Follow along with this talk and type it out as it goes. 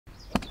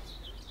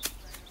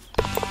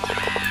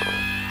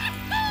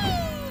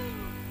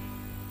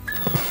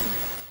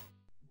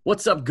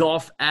What's up,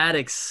 golf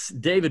addicts?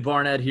 David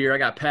Barnett here. I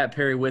got Pat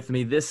Perry with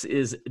me. This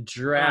is Hi.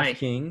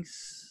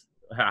 DraftKings.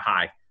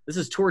 Hi. This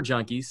is Tour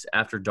Junkies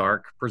After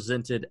Dark,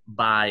 presented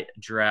by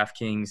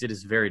DraftKings. It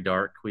is very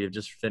dark. We have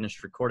just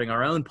finished recording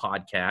our own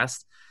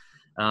podcast,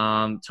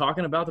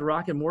 talking about the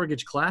Rocket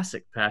Mortgage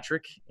Classic,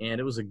 Patrick, and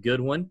it was a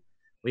good one.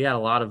 We had a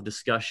lot of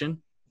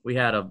discussion.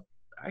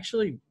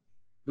 Actually,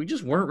 we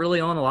just weren't really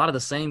on a lot of the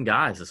same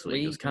guys this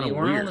week. It was kind We of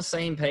weren't on weird. the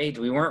same page.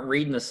 We weren't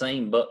reading the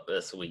same book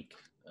this week.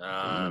 We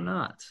were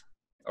not.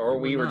 We Or were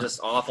we were not.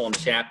 just off on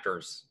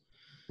chapters.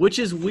 Which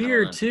is I don't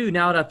weird know. too,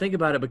 now that I think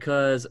about it,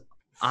 because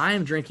I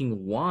am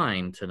drinking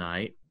wine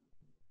tonight,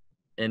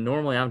 and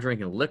normally I'm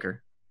drinking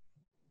liquor.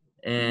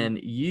 And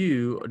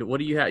what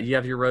do you have? You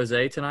have your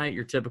rosé tonight,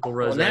 your typical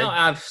Well, now rosé.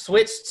 I've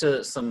switched to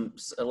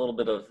a little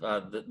bit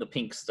of the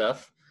pink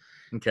stuff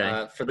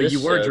Okay, for but you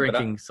this were show. But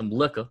drinking some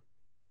liquor.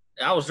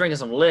 I was drinking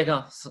some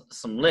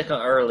liquor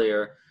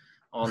earlier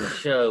on the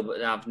show,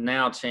 but I've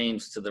now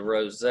changed to the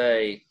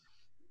rosé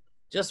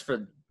just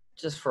for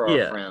our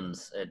Yeah,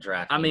 friends at I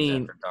DraftKings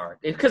mean After Dark,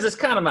 because it's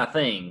kind of my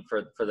thing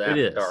for the it After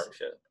is. Dark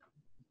show.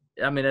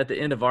 I mean, at the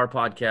end of our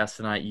podcast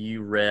tonight,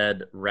 you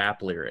read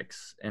rap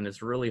lyrics, and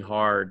it's really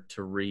hard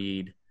to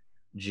read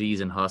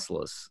G's and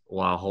Hustlers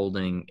while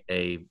holding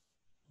a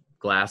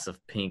glass of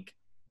pink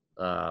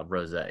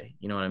rosé.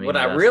 You know what I mean? What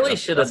I Like really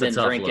should have that's a been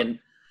tough look. drinking,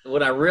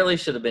 what I really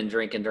should have been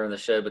drinking during the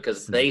show,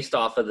 because based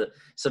off of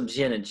some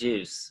gin and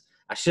juice,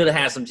 I should have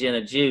had some gin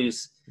and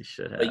juice. You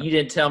should But have. you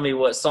didn't tell me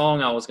what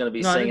song I was going to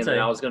be No, I didn't singing. tell you.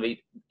 That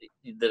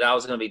I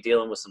was going to be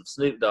dealing with some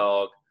Snoop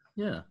Dogg,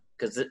 Yeah.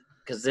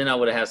 because then I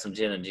would have had some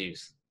gin and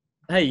juice.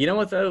 Hey, you know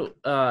what though?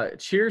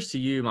 Cheers to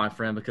you, my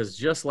friend, because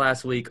just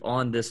last week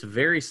on this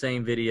very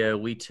same video,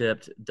 we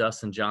tipped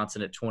Dustin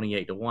Johnson at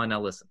 28-1.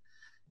 Now listen,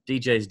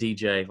 DJ's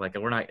DJ. Like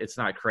it's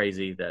not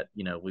crazy that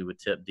we would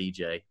tip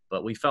DJ,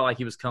 but we felt like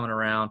he was coming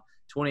around.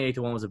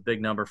 28-1 was a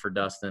big number for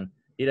Dustin.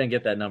 He doesn't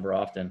get that number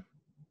often,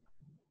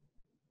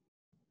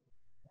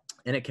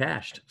 and it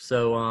cashed.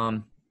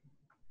 So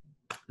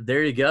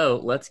there you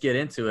go. Let's get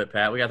into it,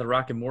 Pat. We got the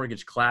Rocket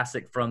Mortgage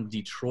Classic from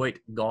Detroit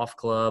Golf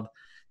Club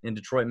in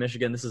Detroit,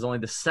 Michigan. This is only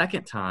the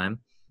second time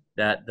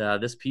that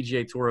this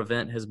PGA Tour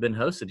event has been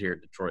hosted here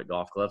at Detroit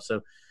Golf Club.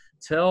 So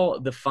tell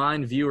the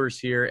fine viewers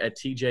here at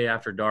TJ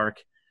After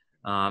Dark,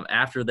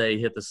 after they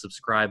hit the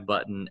subscribe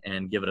button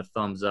and give it a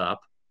thumbs up,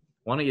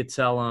 why don't you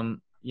tell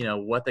them,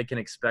 what they can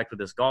expect with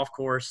this golf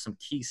course, some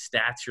key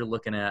stats you're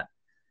looking at,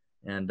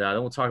 and then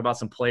we'll talk about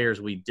some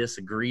players we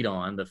disagreed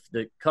on,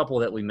 the couple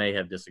that we may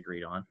have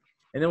disagreed on.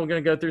 And then we're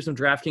going to go through some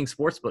DraftKings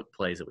Sportsbook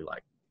plays that we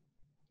like.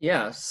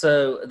 Yeah,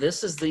 so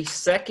this is the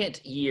second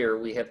year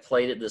we have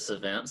played at this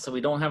event, so we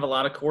don't have a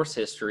lot of course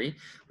history.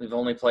 We've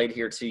only played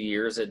here 2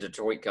 years at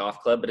Detroit Golf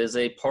Club. It is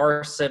a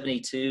par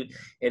 72.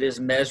 It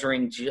is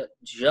measuring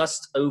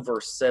just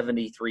over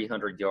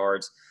 7,300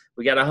 yards.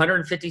 We got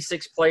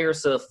 156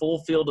 players, so a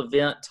full field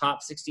event,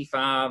 top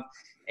 65,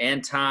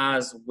 and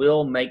ties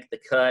will make the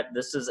cut.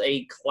 This is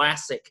a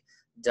classic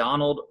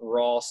Donald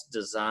Ross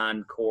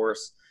design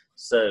course,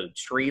 so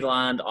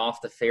tree-lined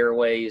off the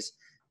fairways,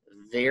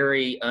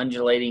 very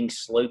undulating,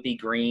 slopey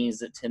greens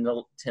that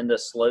tend to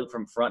slope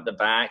from front to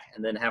back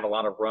and then have a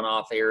lot of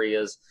runoff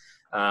areas.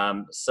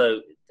 So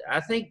I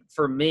think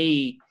for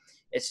me,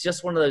 it's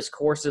just one of those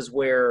courses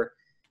where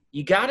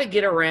you got to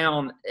get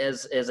around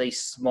as a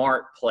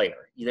smart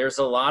player. There's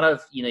a lot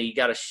of, you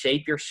got to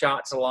shape your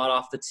shots a lot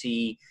off the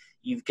tee.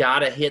 You've got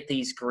to hit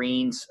these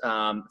greens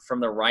from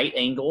the right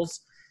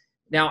angles.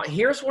 Now,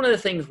 here's one of the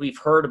things we've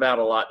heard about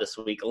a lot this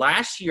week.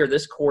 Last year,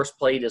 this course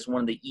played as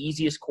one of the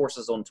easiest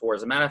courses on tour.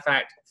 As a matter of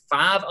fact,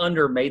 5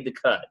 under made the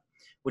cut,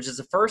 which is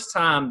the first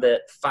time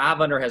that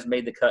 5 under has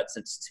made the cut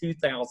since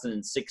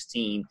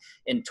 2016.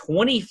 And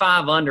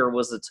 25 under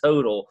was the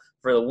total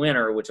for the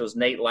winner, which was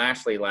Nate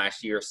Lashley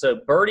last year. So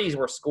birdies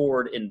were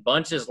scored in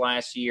bunches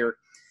last year.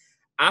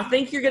 I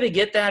think you're going to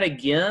get that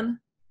again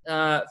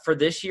for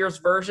this year's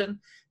version.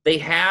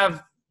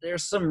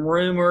 There's some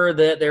rumor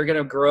that they're going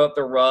to grow up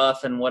the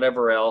rough and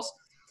whatever else.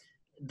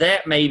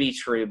 That may be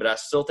true, but I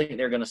still think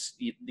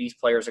these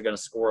players are going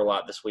to score a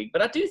lot this week.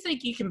 But I do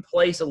think you can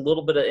place a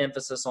little bit of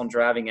emphasis on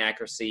driving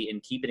accuracy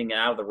and keeping it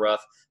out of the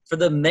rough for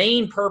the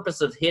main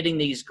purpose of hitting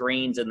these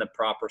greens in the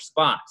proper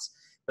spots,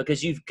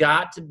 because you've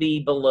got to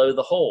be below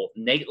the hole.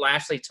 Nate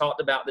Lashley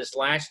talked about this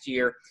last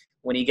year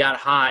when he got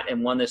hot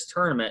and won this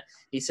tournament.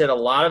 He said a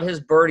lot of his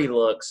birdie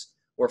looks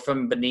were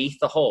from beneath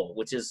the hole,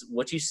 which is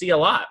what you see a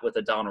lot with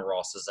the Donald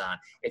Ross design.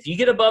 If you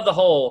get above the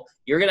hole,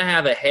 you're going to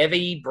have a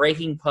heavy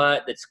breaking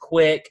putt that's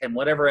quick and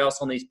whatever else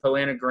on these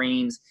Poana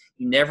greens.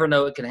 You never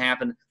know what can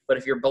happen. But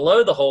if you're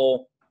below the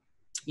hole,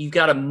 you've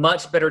got a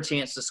much better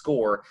chance to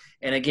score.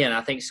 And again,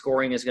 I think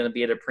scoring is going to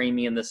be at a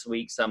premium this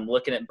week. So I'm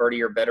looking at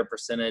birdie or better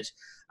percentage.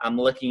 I'm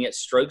looking at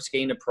strokes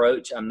gained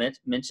approach. I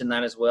mentioned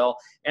that as well.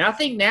 And I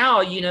think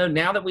now,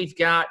 now that we've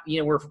got,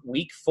 we're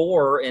week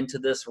 4 into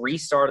this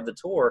restart of the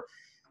tour,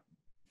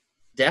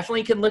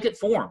 definitely can look at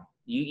form.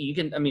 You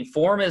can. I mean,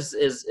 form is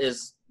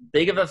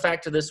big of a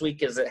factor this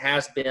week as it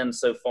has been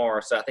so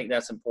far. So I think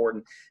that's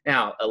important.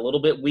 Now, a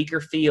little bit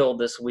weaker field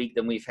this week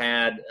than we've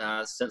had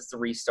since the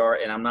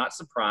restart, and I'm not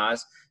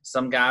surprised.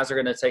 Some guys are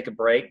going to take a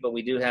break, but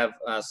we do have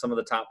some of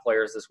the top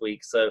players this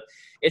week. So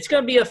it's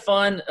going to be a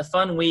fun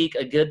week,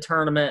 a good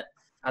tournament.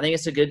 I think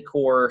it's a good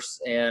course,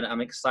 and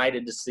I'm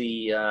excited to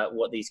see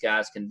what these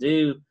guys can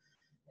do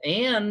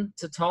and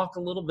to talk a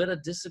little bit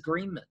of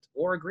disagreement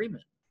or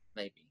agreement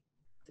maybe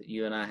that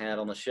you and I had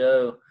on the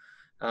show.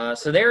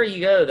 So there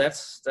you go.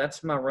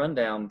 That's my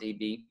rundown,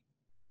 DB.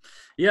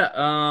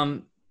 Yeah,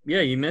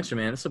 you mentioned,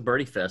 man, it's a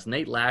birdie fest.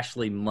 Nate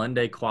Lashley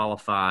Monday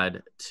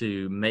qualified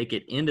to make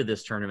it into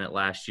this tournament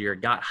last year,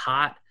 got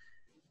hot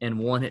and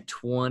won at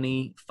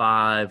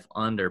 25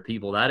 under.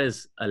 People, that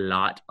is a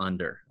lot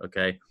under,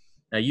 okay?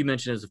 Now, you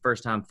mentioned it was the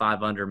first time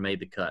 5 under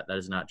made the cut. That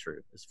is not true.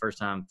 It's the first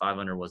time 5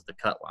 under was the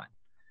cut line.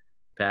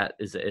 Pat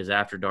is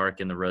after dark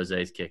and the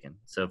rosé's kicking.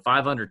 So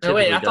 5 under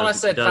typically I thought I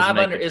said 5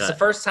 under. It's the cut.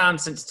 first time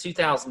since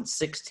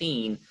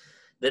 2016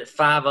 that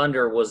 5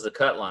 under was the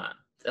cut line.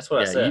 That's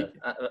what I said.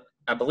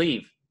 I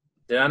believe.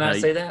 Did I not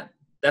say that?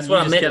 That's what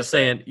I meant to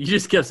say. You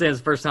just kept saying it's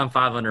the first time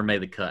 5 under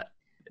made the cut.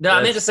 No,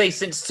 I meant to say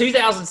since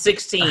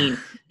 2016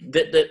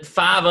 that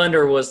 5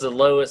 under was the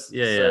lowest.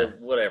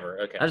 Whatever.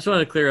 Okay. I just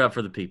wanted to clear up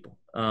for the people.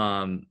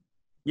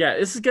 Yeah,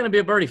 this is going to be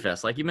a birdie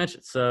fest, like you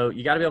mentioned. So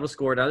you got to be able to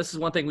score. Now, this is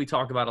one thing we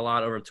talk about a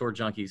lot over at Tour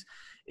Junkies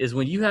is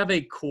when you have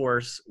a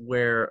course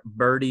where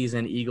birdies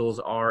and eagles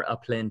are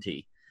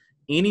aplenty,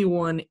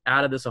 anyone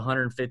out of this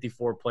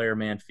 154-player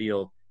man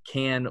field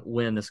can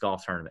win this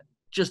golf tournament.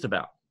 Just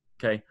about,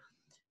 okay?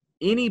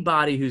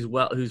 Anybody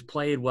who's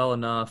played well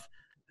enough,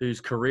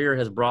 whose career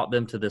has brought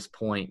them to this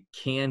point,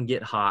 can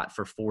get hot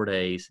for 4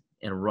 days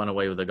and run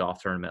away with a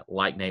golf tournament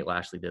like Nate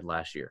Lashley did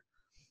last year.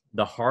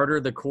 The harder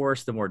the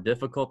course, the more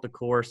difficult the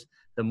course,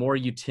 the more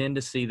you tend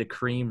to see the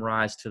cream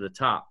rise to the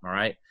top, all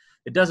right?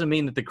 It doesn't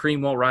mean that the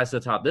cream won't rise to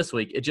the top this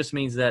week. It just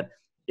means that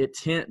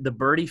the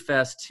birdie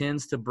fest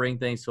tends to bring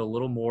things to a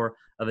little more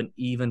of an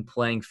even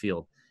playing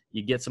field.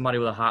 You get somebody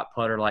with a hot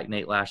putter like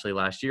Nate Lashley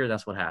last year,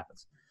 that's what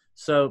happens.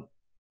 So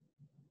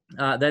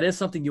that is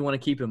something you want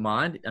to keep in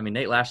mind. I mean,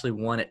 Nate Lashley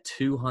won at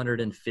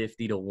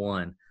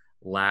 250-1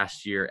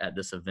 last year at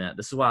this event.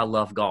 This is why I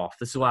love golf.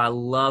 This is why I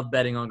love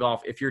betting on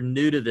golf. If you're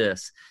new to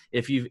this,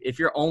 if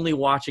you're only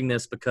watching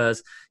this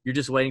because you're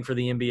just waiting for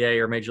the NBA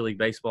or Major League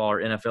Baseball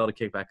or NFL to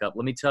kick back up,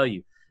 let me tell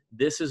you,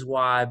 this is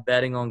why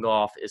betting on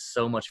golf is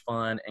so much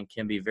fun and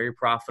can be very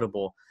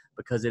profitable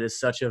because it is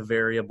such a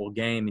variable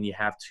game and you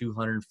have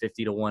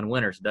 250-1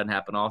 winners. It doesn't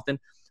happen often,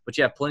 but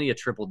you have plenty of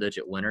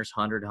triple-digit winners,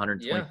 100,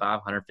 125,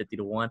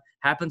 150-1.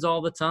 Happens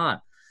all the time.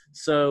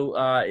 So,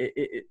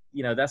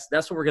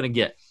 that's what we're going to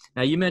get.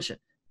 Now, you mentioned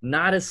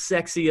not as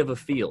sexy of a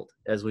field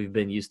as we've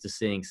been used to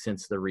seeing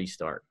since the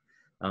restart.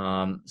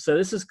 So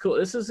this is cool.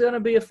 This is going to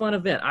be a fun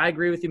event. I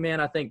agree with you, man.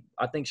 I think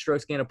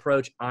strokes gain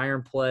approach,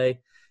 iron play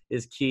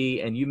is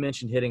key. And you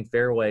mentioned hitting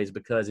fairways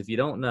because if you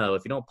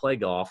don't play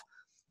golf,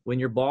 when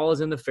your ball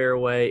is in the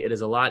fairway, it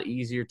is a lot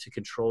easier to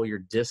control your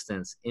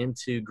distance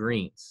into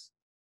greens.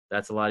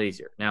 That's a lot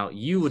easier. Now,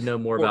 you would know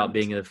more about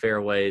being in the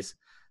fairways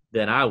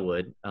than I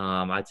would.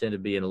 I tend to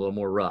be in a little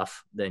more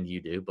rough than you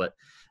do, but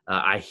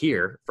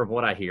from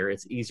what I hear,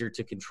 it's easier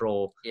to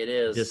control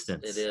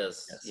distance. It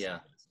is. Yes. Yeah.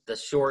 The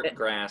short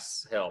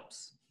grass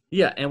helps.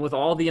 Yeah, and with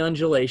all the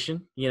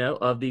undulation,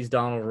 of these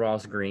Donald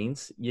Ross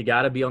greens, you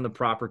got to be on the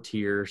proper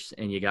tiers,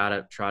 and you got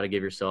to try to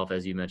give yourself,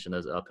 as you mentioned,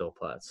 those uphill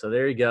putts. So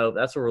there you go.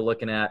 That's what we're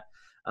looking at.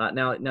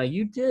 Now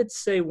you did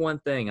say one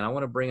thing, and I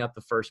want to bring up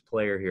the first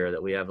player here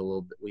that we have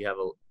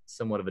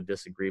somewhat of a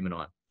disagreement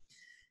on.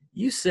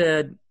 You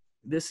said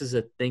this is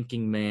a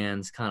thinking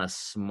man's kind of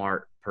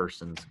smart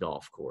person's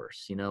golf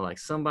course, like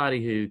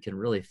somebody who can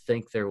really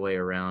think their way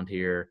around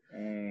here,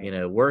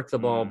 work the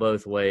ball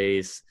both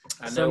ways.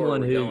 I know where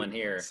we're going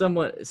here.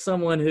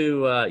 Someone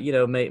who,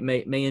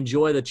 may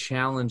enjoy the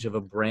challenge of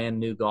a brand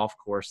new golf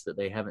course that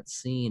they haven't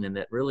seen and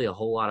that really a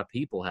whole lot of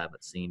people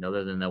haven't seen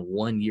other than the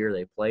 1 year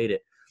they played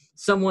it.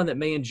 Someone that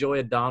may enjoy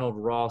a Donald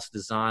Ross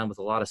design with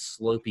a lot of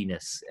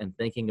slopiness and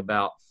thinking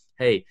about,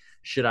 hey,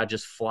 should I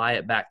just fly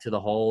it back to the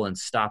hole and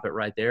stop it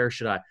right there?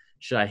 Should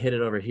I hit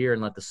it over here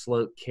and let the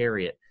slope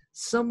carry it?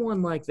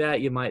 Someone like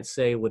that, you might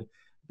say, would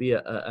be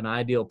an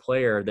ideal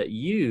player that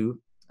you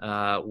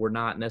were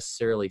not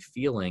necessarily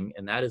feeling,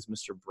 and that is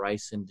Mr.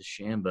 Bryson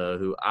Dechambeau,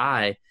 who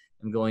I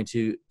am going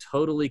to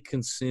totally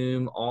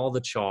consume all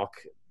the chalk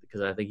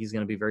because I think he's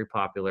going to be very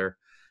popular.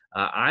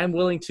 I'm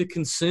willing to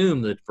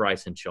consume the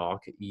Bryson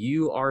chalk.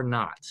 You are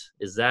not.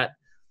 Is that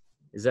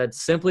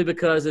simply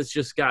because it's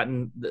just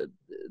gotten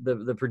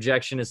the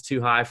projection is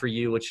too high for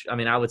you, which, I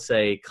mean, I would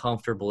say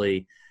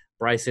comfortably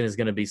Bryson is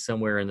going to be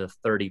somewhere in the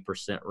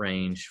 30%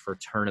 range for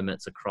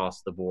tournaments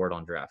across the board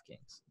on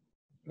DraftKings.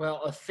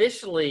 Well,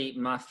 officially,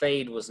 my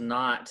fade was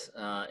not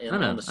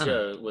on the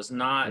show. It was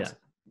not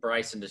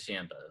Bryson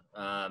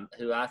DeChambeau,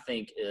 who I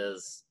think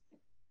is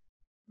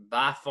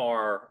by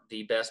far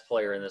the best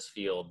player in this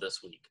field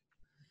this week.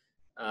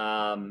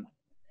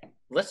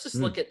 Let's just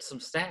look at some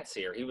stats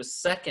here. He was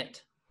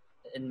second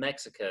in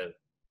Mexico.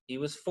 He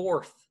was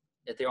fourth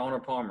at the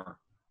Arnold Palmer.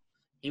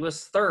 He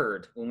was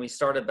 3rd when we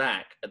started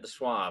back at the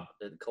Schwab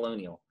at the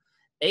Colonial,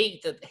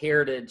 8th at the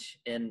Heritage,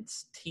 and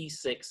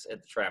T6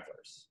 at the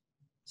Travelers.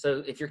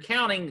 So if you're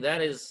counting,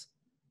 that is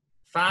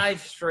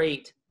 5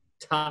 straight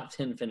top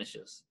 10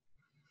 finishes.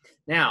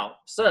 Now,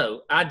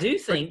 so I do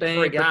think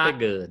for a guy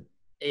good.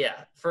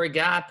 Yeah, for a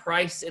guy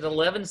priced at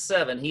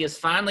 11.7, he is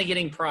finally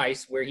getting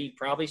priced where he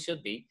probably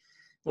should be.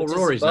 Well,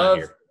 Rory's not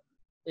here.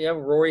 Yeah,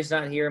 Rory's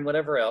not here and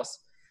whatever else.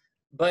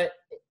 But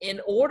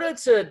in order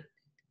to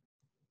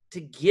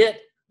get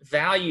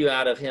value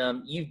out of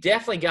him, you've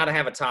definitely got to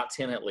have a top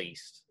 10 at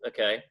least,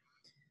 okay?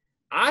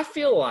 I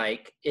feel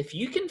like if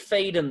you can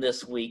fade him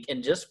this week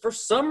and just for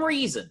some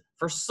reason,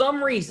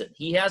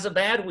 he has a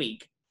bad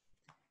week,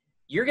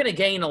 you're going to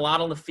gain a lot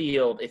on the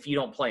field if you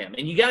don't play him.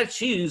 And you got to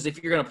choose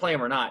if you're going to play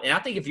him or not. And I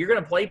think if you're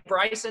going to play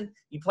Bryson,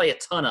 you play a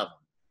ton of them.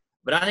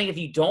 But I think if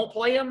you don't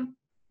play him,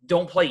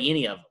 don't play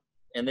any of them.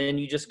 And then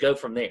you just go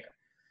from there.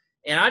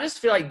 And I just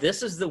feel like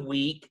this is the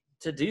week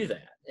to do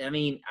that. I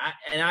mean,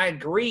 I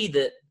agree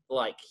that,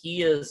 like,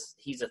 he's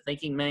a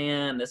thinking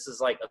man. This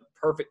is like a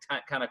perfect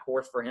kind of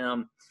course for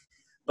him.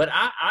 But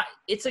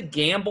it's a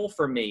gamble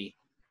for me.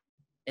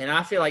 And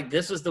I feel like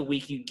this is the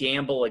week you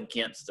gamble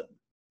against him.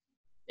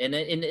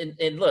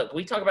 And look,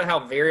 we talk about how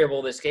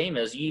variable this game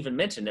is. You even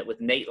mentioned it with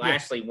Nate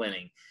Lashley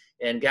winning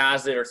and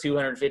guys that are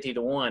 250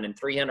 to 1 and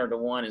 300 to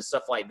 1 and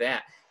stuff like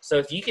that. So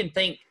if you can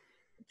think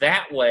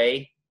that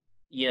way,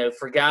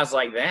 for guys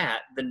like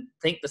that, then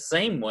think the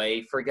same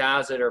way for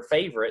guys that are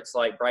favorites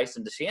like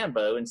Bryson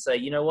Dechambeau and say,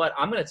 you know what,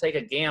 I'm going to take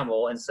a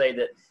gamble and say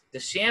that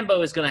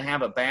Dechambeau is going to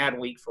have a bad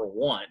week for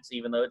once,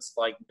 even though it's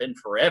like been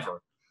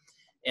forever.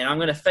 And I'm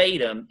going to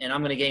fade him, and I'm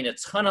going to gain a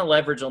ton of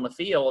leverage on the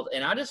field.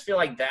 And I just feel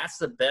like that's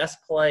the best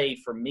play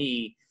for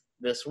me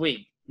this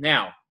week.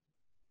 Now,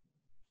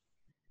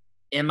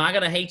 am I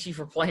going to hate you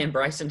for playing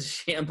Bryson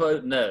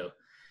DeChambeau? No,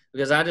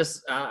 because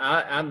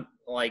I'm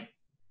like,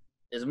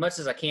 as much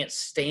as I can't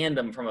stand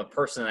him from a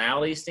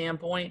personality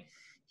standpoint,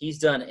 he's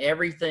done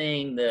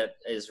everything that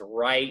is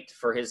right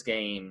for his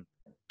game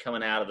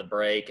coming out of the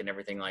break and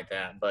everything like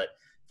that. But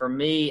for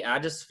me, I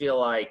just feel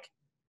like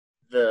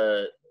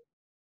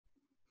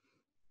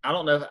I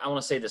don't know if I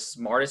want to say the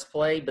smartest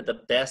play, but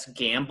the best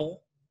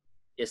gamble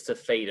is to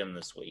fade him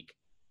this week.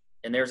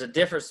 And there's a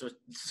difference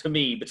to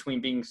me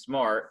between being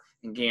smart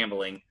and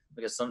gambling,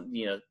 because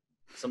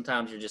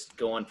sometimes you're just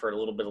going for a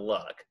little bit of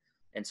luck.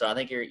 And so I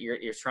think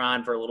you're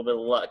trying for a little bit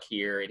of luck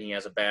here, and he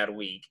has a bad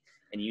week,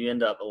 and you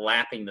end up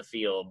lapping the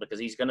field because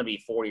he's going to be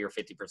 40 or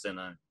 50%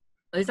 on.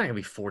 He's not going to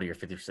be 40 or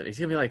 50%. He's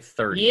going to be like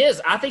 30. He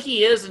is. I think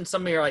he is in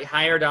some of your like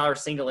higher dollar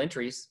single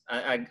entries.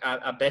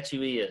 I bet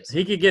you he is.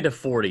 He could get to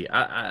 40.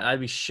 I'd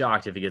be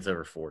shocked if he gets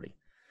over 40.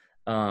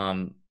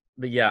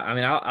 But yeah, I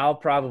mean,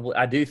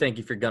 I do think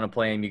if you're going to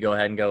play him, you go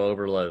ahead and go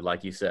overload,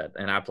 like you said.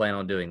 And I plan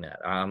on doing that.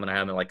 I'm going to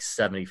have him in like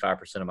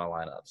 75% of my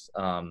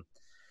lineups.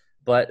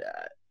 But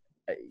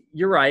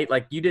you're right.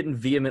 Like, you didn't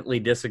vehemently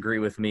disagree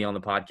with me on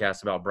the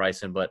podcast about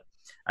Bryson, but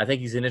I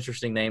think he's an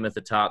interesting name at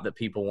the top that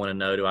people want to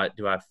know. Do I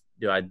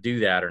do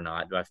that or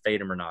not? Do I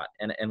fade him or not?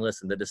 And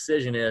listen, the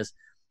decision is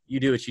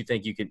you do what you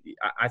think you can.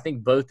 I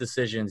think both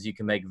decisions you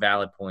can make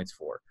valid points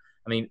for.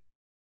 I mean,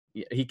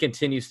 he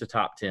continues to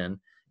top 10.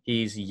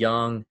 He's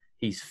young.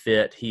 He's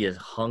fit. He is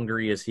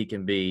hungry as he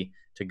can be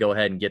to go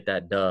ahead and get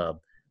that dub.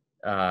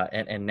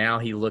 And now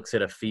he looks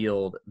at a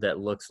field that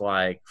looks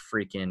like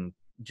freaking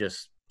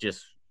just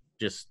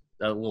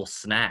a little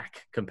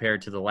snack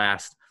compared to the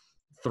last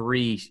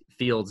 3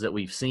 fields that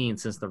we've seen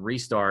since the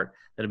restart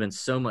that have been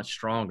so much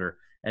stronger.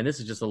 And this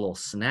is just a little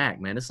snack,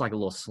 man. This is like a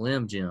little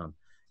Slim Jim,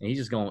 and he's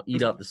just going to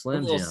eat up the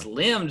Slim Jim.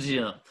 Slim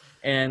Jim.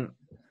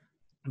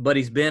 But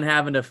he's been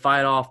having to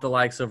fight off the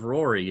likes of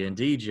Rory and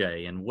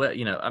DJ and what,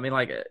 I mean,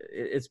 like,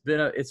 it's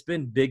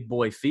been big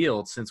boy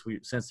field since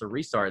the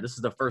restart. This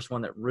is the first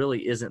one that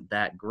really isn't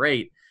that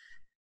great.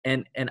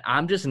 And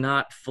I'm just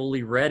not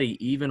fully ready,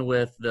 even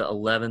with the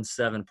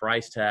 11.7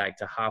 price tag,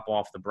 to hop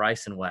off the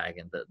Bryson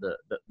wagon,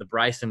 the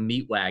Bryson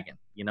meat wagon.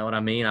 You know what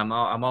I mean? I'm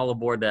all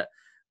aboard that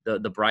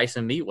the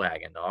Bryson meat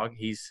wagon, dog.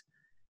 He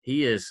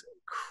is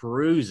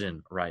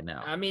cruising right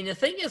now. I mean, the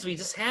thing is, we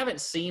just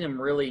haven't seen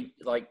him really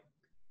like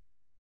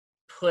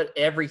put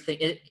everything.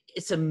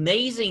 It's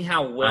amazing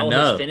how well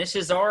his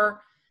finishes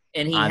are,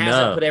 and he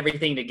hasn't put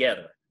everything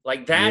together.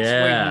 Like, that's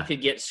where you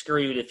could get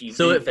screwed if you.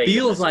 So it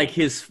feels like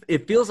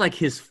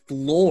his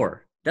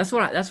floor. That's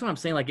what I'm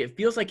saying. Like, it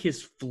feels like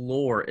his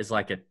floor is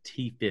like a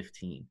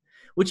T15.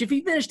 Which, if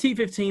he finished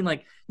T15,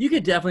 like, you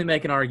could definitely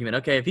make an argument.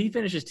 Okay, if he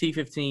finishes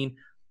T15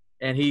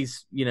 and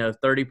he's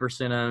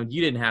 30% owned,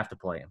 you didn't have to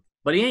play him.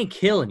 But he ain't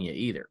killing you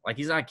either. Like,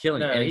 he's not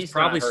killing you, and he's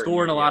probably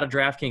scoring a lot of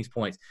DraftKings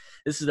points.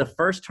 This is the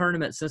first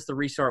tournament since the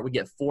restart we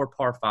get 4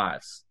 par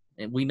 5s.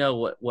 And we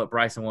know what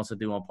Bryson wants to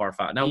do on par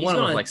 5. Now, one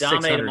of them is like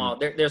 600. Them all.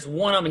 There's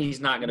one of them he's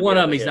not going to. One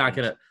of them he's not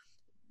going to.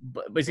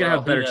 But he's going to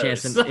have a better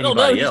chance than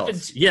anybody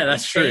else. Yeah,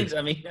 that's true.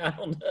 I mean, I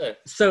don't know.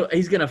 So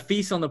he's going to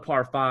feast on the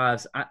par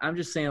 5s. I'm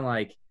just saying,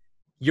 like,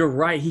 you're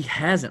right. He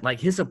hasn't.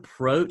 Like, his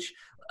approach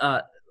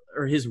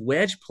or his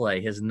wedge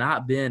play has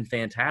not been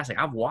fantastic.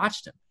 I've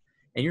watched him.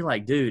 And you're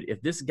like, dude,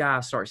 if this guy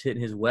starts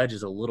hitting his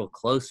wedges a little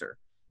closer,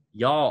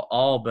 y'all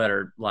all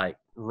better like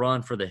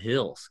run for the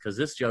hills because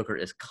this joker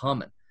is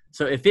coming.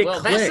 So if it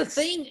clicks, that's the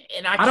thing,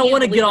 and I don't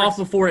want to get off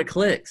before it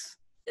clicks.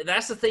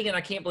 That's the thing, and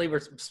I can't believe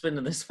we're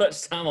spending this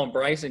much time on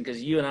Bryson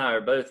because you and I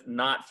are both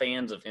not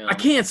fans of him. I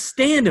can't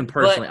stand him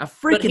personally. I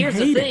freaking here's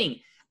hate the thing. him.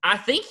 I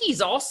think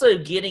he's also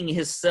getting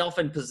himself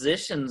in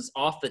positions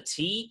off the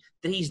tee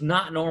that he's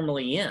not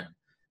normally in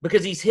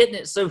because he's hitting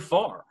it so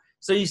far.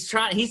 So he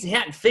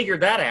hadn't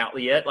figured that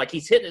out yet. Like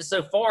he's hitting it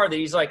so far that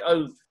he's like,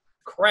 oh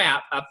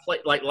crap!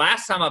 Like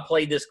last time I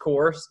played this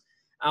course,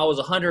 I was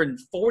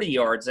 140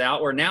 yards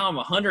out, where now I'm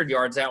 100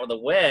 yards out with a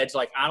wedge.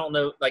 Like I don't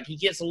know. Like he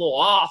gets a little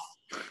off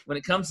when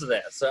it comes to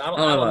that. So I don't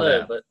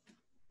know.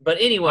 But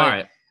anyway, all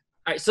right.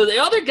 So the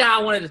other guy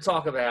I wanted to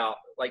talk about,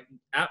 like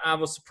I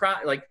was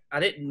surprised. Like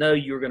I didn't know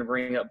you were going to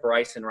bring up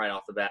Bryson right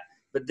off the bat,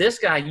 but this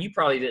guy you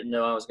probably didn't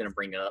know I was going to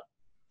bring up,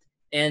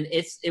 and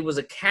it was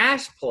a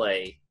cash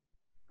play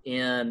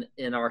in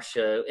our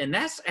show, and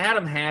that's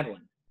Adam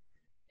Hadwin.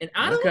 And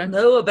I don't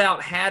know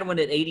about Hadwin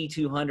at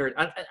 8,200.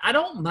 I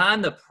don't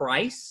mind the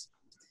price,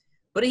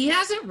 but he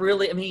hasn't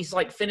really. I mean, he's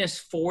like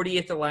finished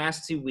 40th the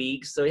last 2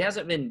 weeks, so he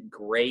hasn't been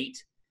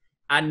great.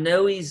 I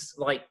know he's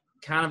like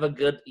kind of a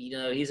good,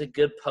 he's a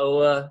good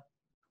POA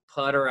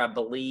putter, I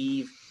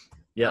believe.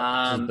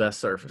 Yeah, his best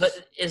surface.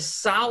 But as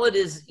solid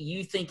as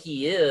you think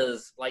he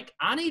is, like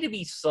I need to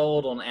be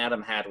sold on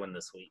Adam Hadwin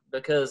this week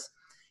because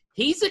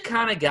he's the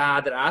kind of guy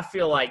that I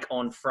feel like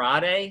on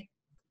Friday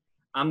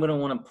I'm going to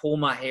want to pull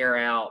my hair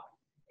out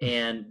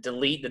and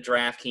delete the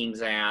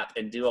DraftKings app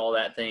and do all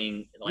that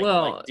thing. Like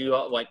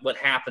what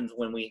happens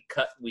when we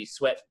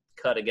sweat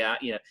a guy,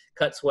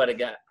 sweat a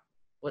guy.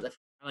 I don't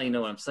even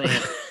know what I'm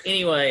saying.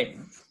 Anyway.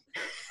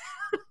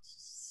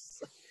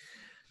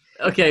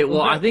 Okay,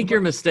 well, I think you're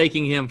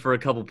mistaking him for a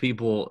couple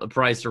people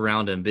priced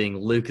around him, being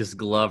Lucas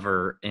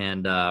Glover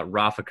and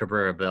Rafa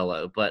Cabrera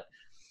Bello. But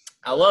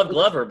I love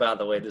Glover, by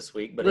the way, this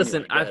week. But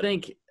listen, anyway, I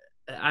think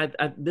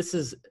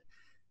this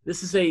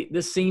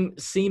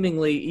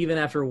seemingly even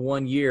after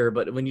 1 year,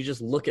 but when you just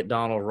look at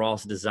Donald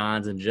Ross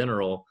designs in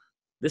general,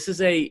 this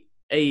is a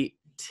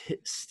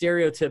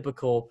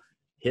stereotypical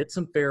hit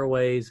some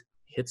fairways,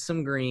 hit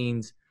some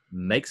greens,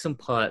 make some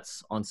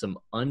putts on some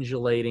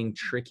undulating,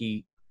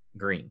 tricky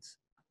greens.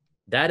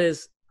 That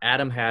is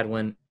Adam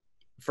Hadwin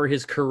for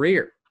his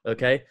career,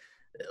 okay?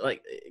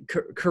 Like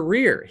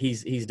career,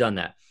 he's done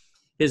that.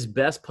 His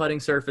best putting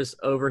surface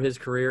over his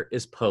career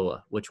is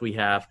POA, which we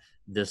have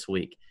this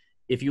week.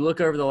 If you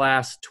look over the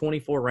last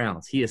 24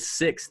 rounds, he is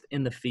 6th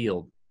in the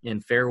field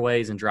in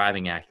fairways and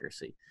driving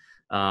accuracy.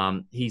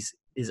 His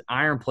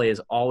iron play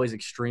is always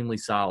extremely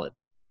solid.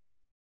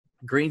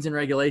 Greens in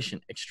regulation,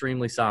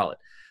 extremely solid.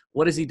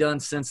 What has he done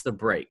since the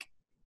break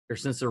or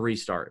since the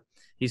restart?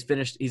 He's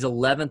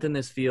 11th in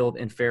this field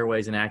in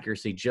fairways and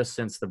accuracy just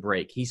since the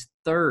break. He's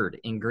 3rd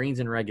in greens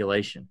in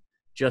regulation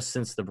just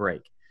since the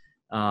break.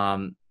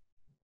 I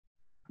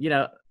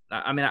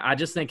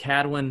just think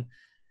Hadwin.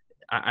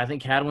 I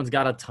think Hadwin's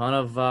got a ton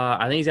of.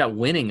 I think he's got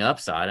winning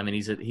upside. I mean,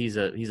 he's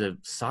a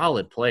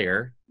solid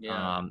player.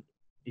 Yeah.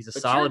 He's a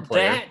solid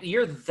player.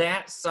 You're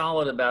that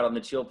solid about him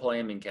that you'll play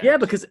him in cash. Yeah,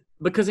 because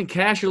in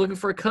cash you're looking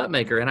for a cut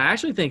maker, and I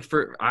actually think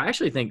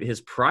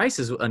his price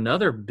is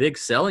another big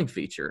selling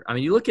feature. I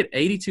mean, you look at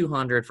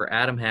 8,200 for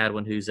Adam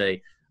Hadwin, who's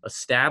a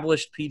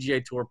established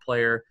PGA Tour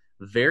player,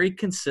 very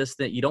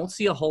consistent. You don't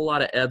see a whole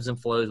lot of ebbs and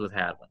flows with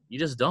Hadwin. You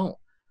just don't.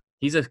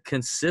 He's a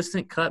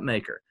consistent cut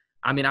maker.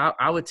 I mean,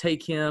 I would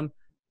take him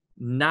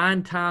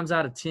 9 times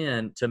out of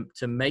 10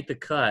 to make the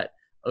cut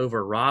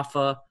over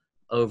Rafa,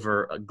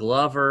 over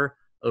Glover,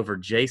 over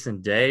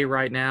Jason Day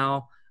right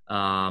now.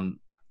 I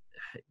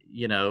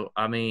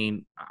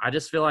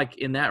just feel like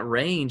in that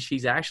range,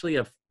 he's actually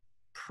a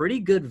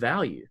pretty good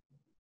value.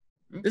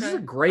 Okay. This is a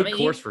great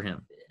course for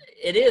him.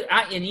 It is.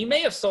 And you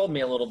may have sold me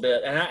a little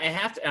bit. And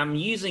I'm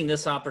using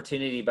this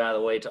opportunity, by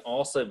the way, to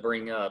also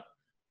bring up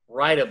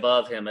right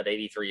above him at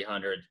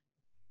 8,300,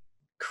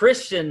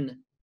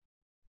 Christian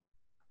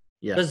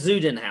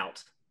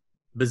Bezuidenhout.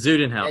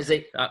 Bezuidenhout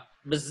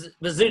is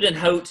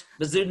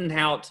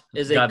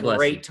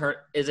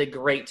a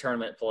great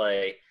tournament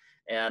play,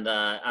 and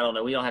I don't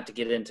know. We don't have to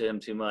get into him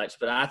too much,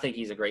 but I think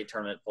he's a great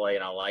tournament play,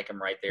 and I like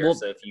him right there. Well,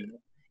 so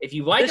if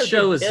you like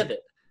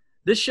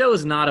this show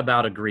is not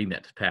about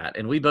agreement, Pat,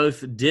 and we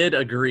both did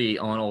agree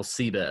on old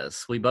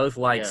Seabez. We both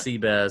like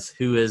Seabez,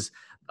 who is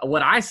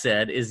what I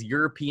said is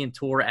European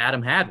Tour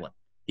Adam Hadwin.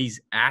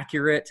 He's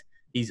accurate.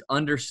 He's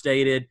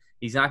understated.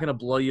 He's not going to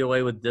blow you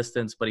away with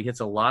distance, but he hits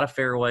a lot of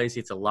fairways. He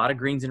hits a lot of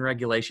greens in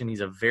regulation. He's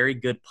a very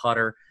good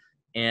putter,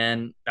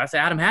 and that's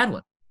Adam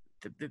Hadwin.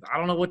 I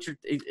don't know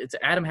it's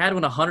Adam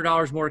Hadwin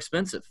 $100 more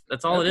expensive.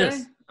 That's all it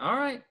is. All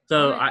right.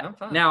 So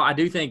now I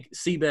do think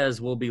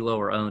Seabez will be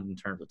lower owned in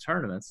terms of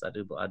tournaments. I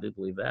do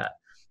believe that.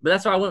 But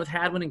that's why I went with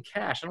Hadwin in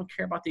cash. I don't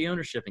care about the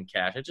ownership in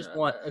cash. I just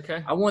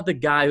I want the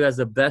guy who has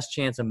the best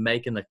chance of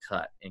making the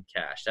cut in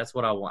cash. That's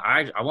what I want.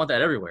 I want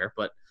that everywhere,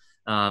 but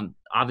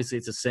Obviously,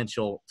 it's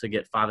essential to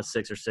get 5 of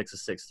 6 or 6 of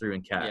 6 through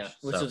in cash. Yeah,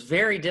 which was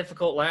very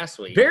difficult last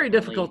week. Very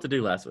difficult to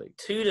do last week.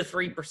 2 to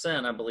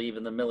 3%, I believe,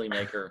 in the Millie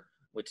Maker,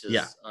 which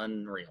is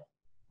unreal.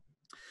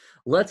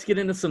 Let's get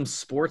into some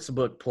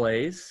sportsbook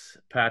plays,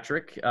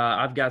 Patrick.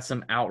 I've got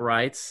some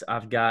outrights.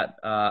 I've got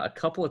a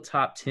couple of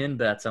top 10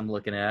 bets I'm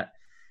looking at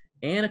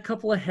and a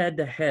couple of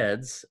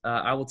head-to-heads.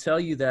 I will tell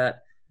you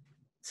that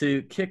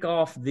to kick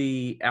off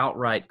the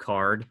outright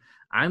card,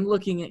 I'm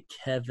looking at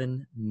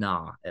Kevin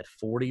Na at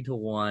 40 to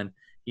 1.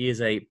 He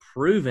is a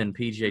proven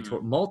PGA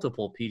Tour,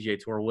 multiple PGA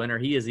Tour winner.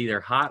 He is either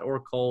hot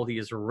or cold. He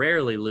is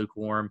rarely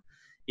lukewarm.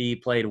 He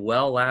played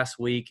well last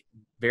week.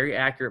 Very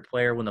accurate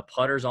player. When the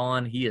putter's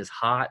on, he is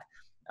hot.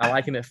 I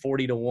like him at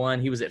 40 to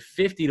 1. He was at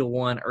 50 to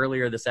 1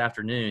 earlier this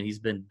afternoon. He's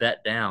been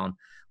bet down,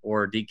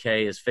 or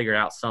DK has figured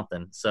out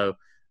something. So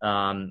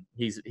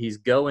he's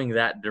going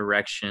that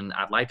direction.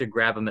 I'd like to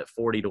grab him at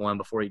 40 to 1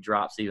 before he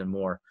drops even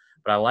more.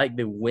 But I like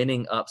the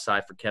winning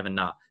upside for Kevin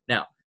Na.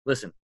 Now,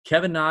 listen,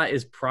 Kevin Na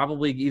is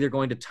probably either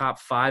going to top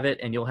 5 it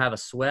and you'll have a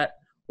sweat,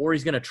 or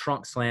he's going to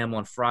trunk slam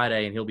on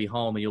Friday and he'll be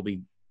home and you'll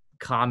be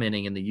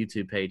commenting in the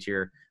YouTube page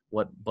here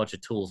what bunch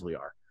of tools we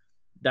are.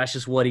 That's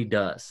just what he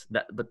does.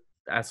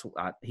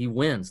 He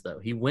wins though.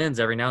 He wins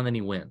every now and then. He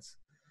wins.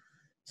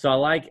 So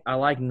I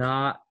like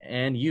Na,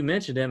 and you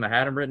mentioned him. I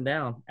had him written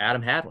down.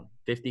 Adam Hadwin,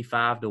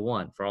 55 to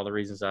 1 for all the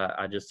reasons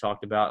I just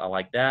talked about. I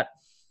like that.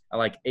 I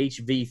like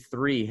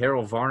HV3,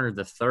 Harold Varner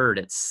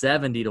III at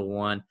 70 to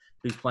 1,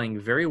 who's playing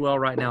very well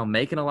right now,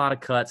 making a lot of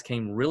cuts,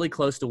 came really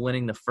close to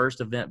winning the first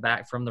event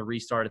back from the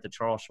restart at the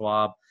Charles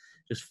Schwab,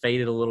 just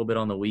faded a little bit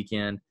on the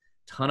weekend.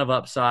 Ton of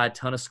upside,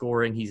 ton of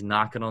scoring. He's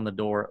knocking on the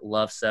door.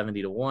 Love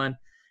 70 to 1.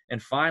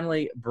 And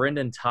finally,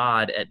 Brendan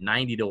Todd at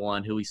 90 to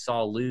 1, who we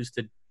saw lose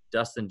to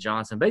Dustin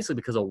Johnson basically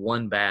because of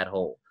one bad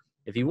hole.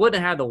 If he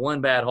wouldn't have had the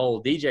one bad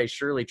hole, DJ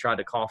Shirley tried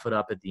to cough it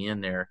up at the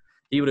end there.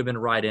 He would have been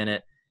right in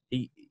it.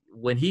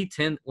 When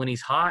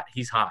he's hot,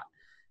 he's hot.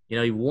 You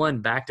know, he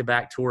won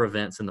back-to-back tour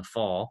events in the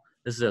fall.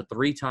 This is a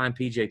 3-time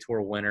PGA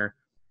Tour winner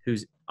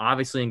who's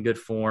obviously in good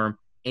form,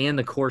 and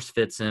the course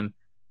fits him.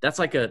 That's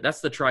the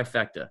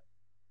trifecta.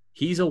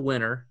 He's a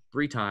winner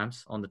 3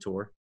 times on the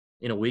tour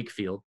in a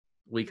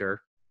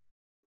weaker.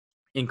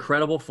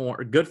 Incredible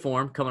form, good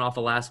form coming off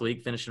of last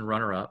week, finishing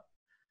runner-up.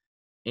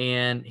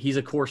 And he's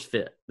a course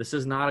fit. This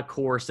is not a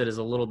course that is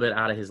a little bit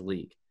out of his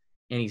league.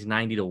 And he's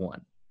 90 to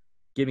 1.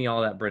 Give me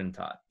all that, Brendan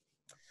Todd.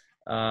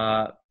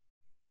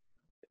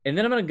 And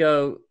then I'm going to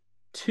go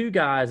 2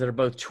 guys that are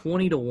both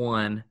 20 to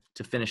 1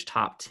 to finish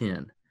top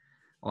 10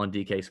 on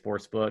DK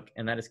Sportsbook,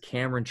 and that is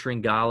Cameron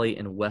Tringali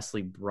and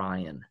Wesley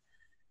Bryan.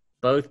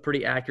 Both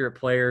pretty accurate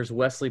players.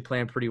 Wesley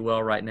playing pretty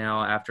well right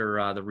now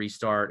after the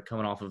restart,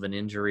 coming off of an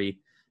injury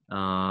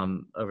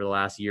over the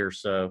last year or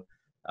so.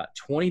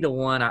 20 to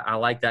 1, I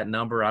like that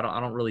number. I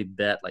don't really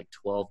bet like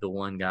 12 to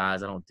 1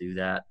 guys. I don't do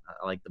that.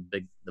 I like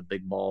the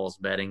big balls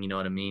betting, you know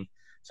what I mean?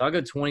 So I'll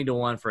go 20 to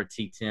 1 for a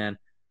T10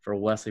 for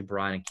Wesley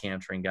Bryan and Cam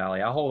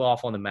Tringali. I'll hold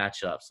off on the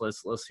matchups.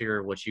 Let's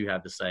hear what you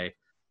have to say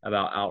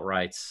about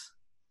outrights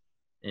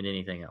and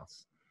anything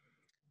else.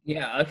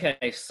 Yeah,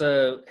 okay.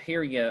 So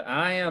here you go.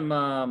 I am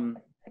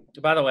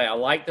by the way, I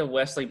like the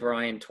Wesley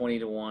Bryan 20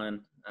 to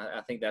 1.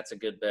 I think that's a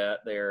good bet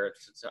there.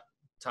 It's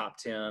top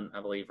 10,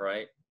 I believe,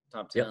 right?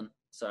 Top 10. Yep.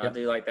 So yep. I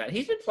do like that.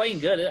 He's been playing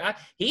good.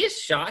 He has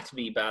shocked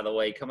me, by the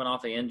way, coming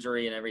off the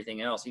injury and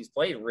everything else. He's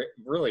played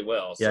really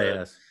well. So yeah,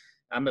 yes.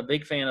 I'm a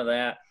big fan of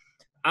that.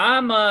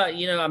 I'm,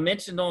 I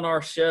mentioned on our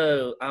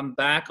show, I'm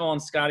back on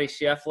Scotty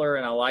Scheffler,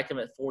 and I like him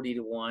at 40 to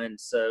 1.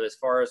 So as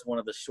far as one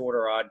of the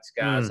shorter odds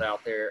guys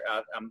out there,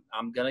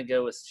 I'm going to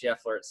go with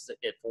Scheffler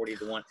at 40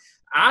 to 1.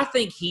 I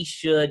think he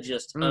should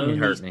just own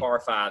these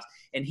par fives.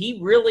 And he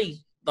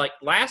really, like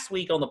last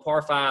week on the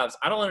par fives,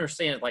 I don't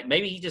understand it. Like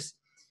maybe he just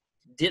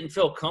didn't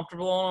feel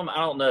comfortable on them. I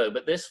don't know.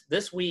 But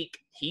this week,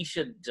 he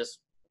should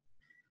just,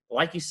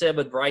 like you said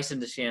with Bryson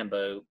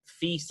DeChambeau,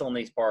 feast on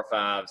these par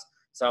fives.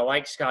 So I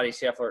like Scotty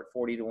Scheffler at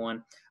 40 to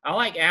 1. I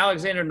like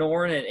Alexander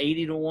Noren at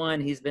 80 to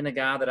 1. He's been a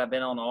guy that I've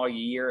been on all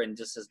year and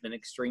just has been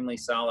extremely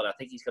solid. I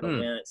think he's going to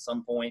win at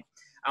some point.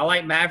 I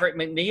like Maverick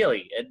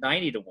McNeely at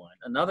 90 to 1.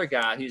 Another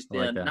guy who's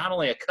been not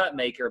only a cut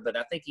maker, but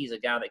I think he's a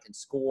guy that can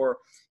score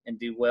and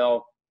do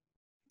well.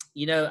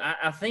 You know,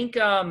 I think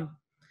going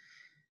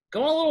a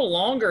little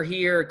longer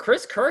here,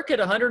 Chris Kirk at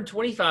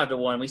 125 to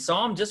 1. We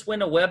saw him just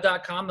win a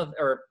web.com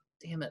or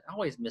damn it, I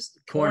always missed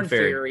the Corn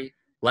Ferry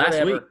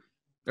last week.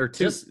 Or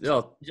just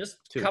a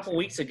couple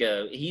weeks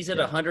ago. He's at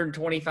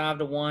 125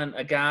 to 1,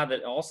 a guy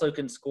that also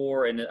can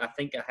score, and I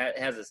think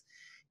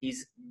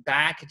he's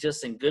back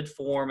just in good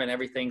form and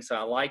everything, so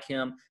I like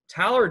him.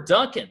 Tyler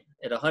Duncan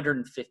at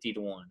 150 to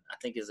 1, I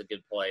think is a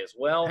good play as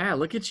well. Yeah,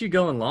 look at you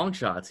going long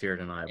shots here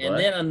tonight, bud. And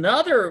then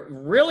another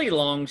really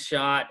long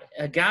shot,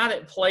 a guy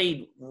that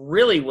played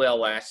really well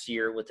last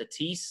week with the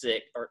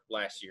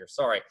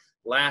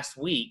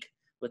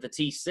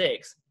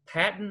T6,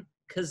 Patton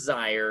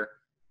Kizzire.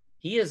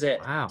 He is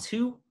at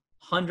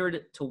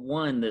 200 to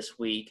 1 this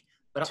week.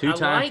 But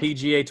 2-time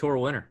PGA Tour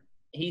winner.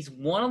 He's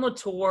won on the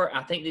tour.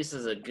 I think this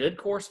is a good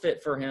course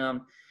fit for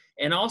him.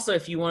 And also,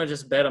 if you want to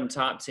just bet him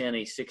top 10,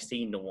 he's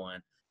 16-1.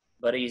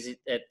 But he's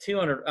at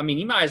 200. I mean,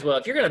 you might as well,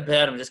 if you're going to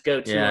bet him, just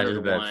go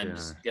 200-1.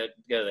 Just go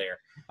there.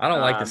 I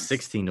don't like the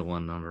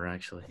 16-1 number,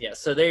 actually. Yeah,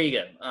 so there you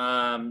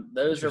go.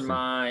 Those are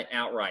my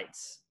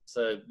outrights.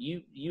 So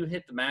you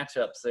hit the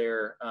matchups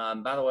there.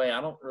 By the way,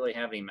 I don't really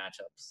have any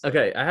matchups. So.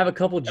 Okay, I have a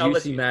couple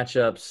juicy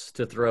matchups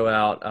to throw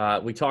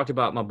out. We talked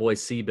about my boy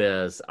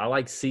Seabez. I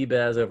like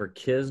Seabez over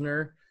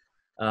Kisner.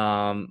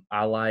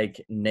 I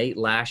like Nate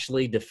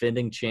Lashley,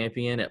 defending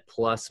champion, at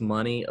plus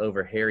money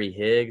over Harry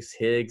Higgs.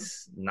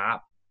 Higgs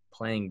not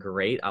playing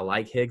great. I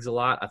like Higgs a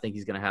lot. I think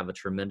he's going to have a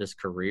tremendous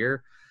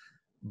career.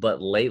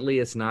 But lately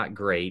it's not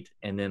great.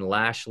 And then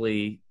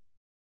Lashley,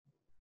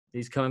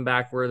 he's coming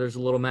back where there's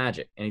a little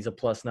magic, and he's a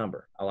plus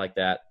number. I like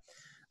that.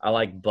 I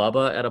like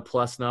Bubba at a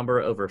plus number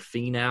over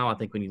Finau. I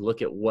think when you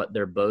look at what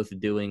they're both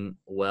doing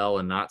well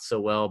and not so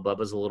well,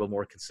 Bubba's a little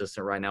more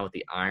consistent right now with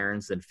the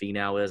irons than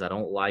Finau is. I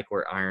don't like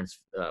where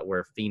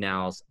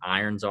Finau's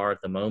irons are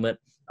at the moment.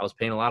 I was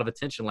paying a lot of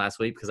attention last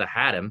week because I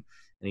had him,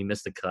 and he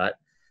missed the cut.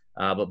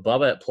 But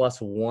Bubba at plus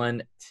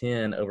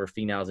 110 over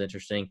Finau is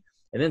interesting.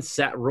 And then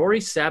Rory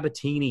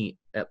Sabatini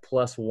at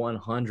plus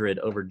 100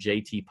 over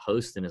JT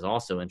Poston is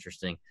also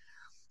interesting.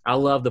 I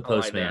love the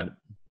Postman.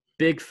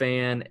 Big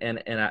fan,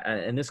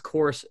 and this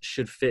course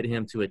should fit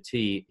him to a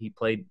T. He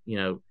played,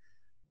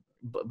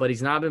 but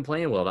he's not been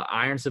playing well. The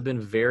irons have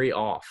been very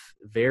off,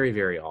 very,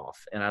 very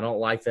off, and I don't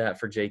like that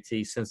for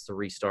JT since the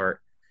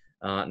restart.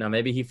 Now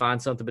maybe he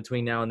finds something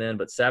between now and then,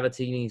 but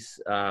Sabatini's,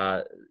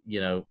 a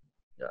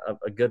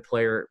good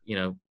player,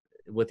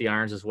 with the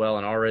irons as well,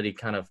 and already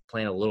kind of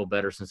playing a little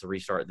better since the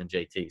restart than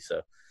JT.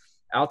 So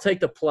I'll take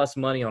the plus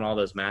money on all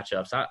those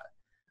matchups.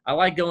 I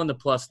like going to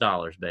plus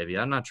dollars, baby.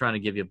 I'm not trying to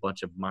give you a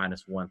bunch of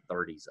minus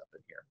 130s up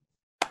in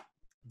here.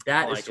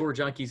 That is Tour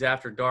Junkies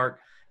After Dark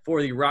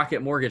for the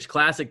Rocket Mortgage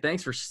Classic.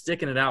 Thanks for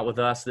sticking it out with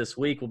us this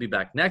week. We'll be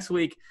back next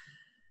week.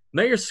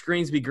 May your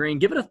screens be green.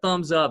 Give it a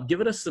thumbs up.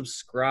 Give it a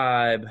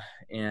subscribe.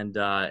 And,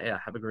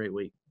 have a great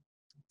week.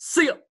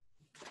 See ya.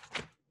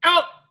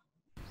 Out.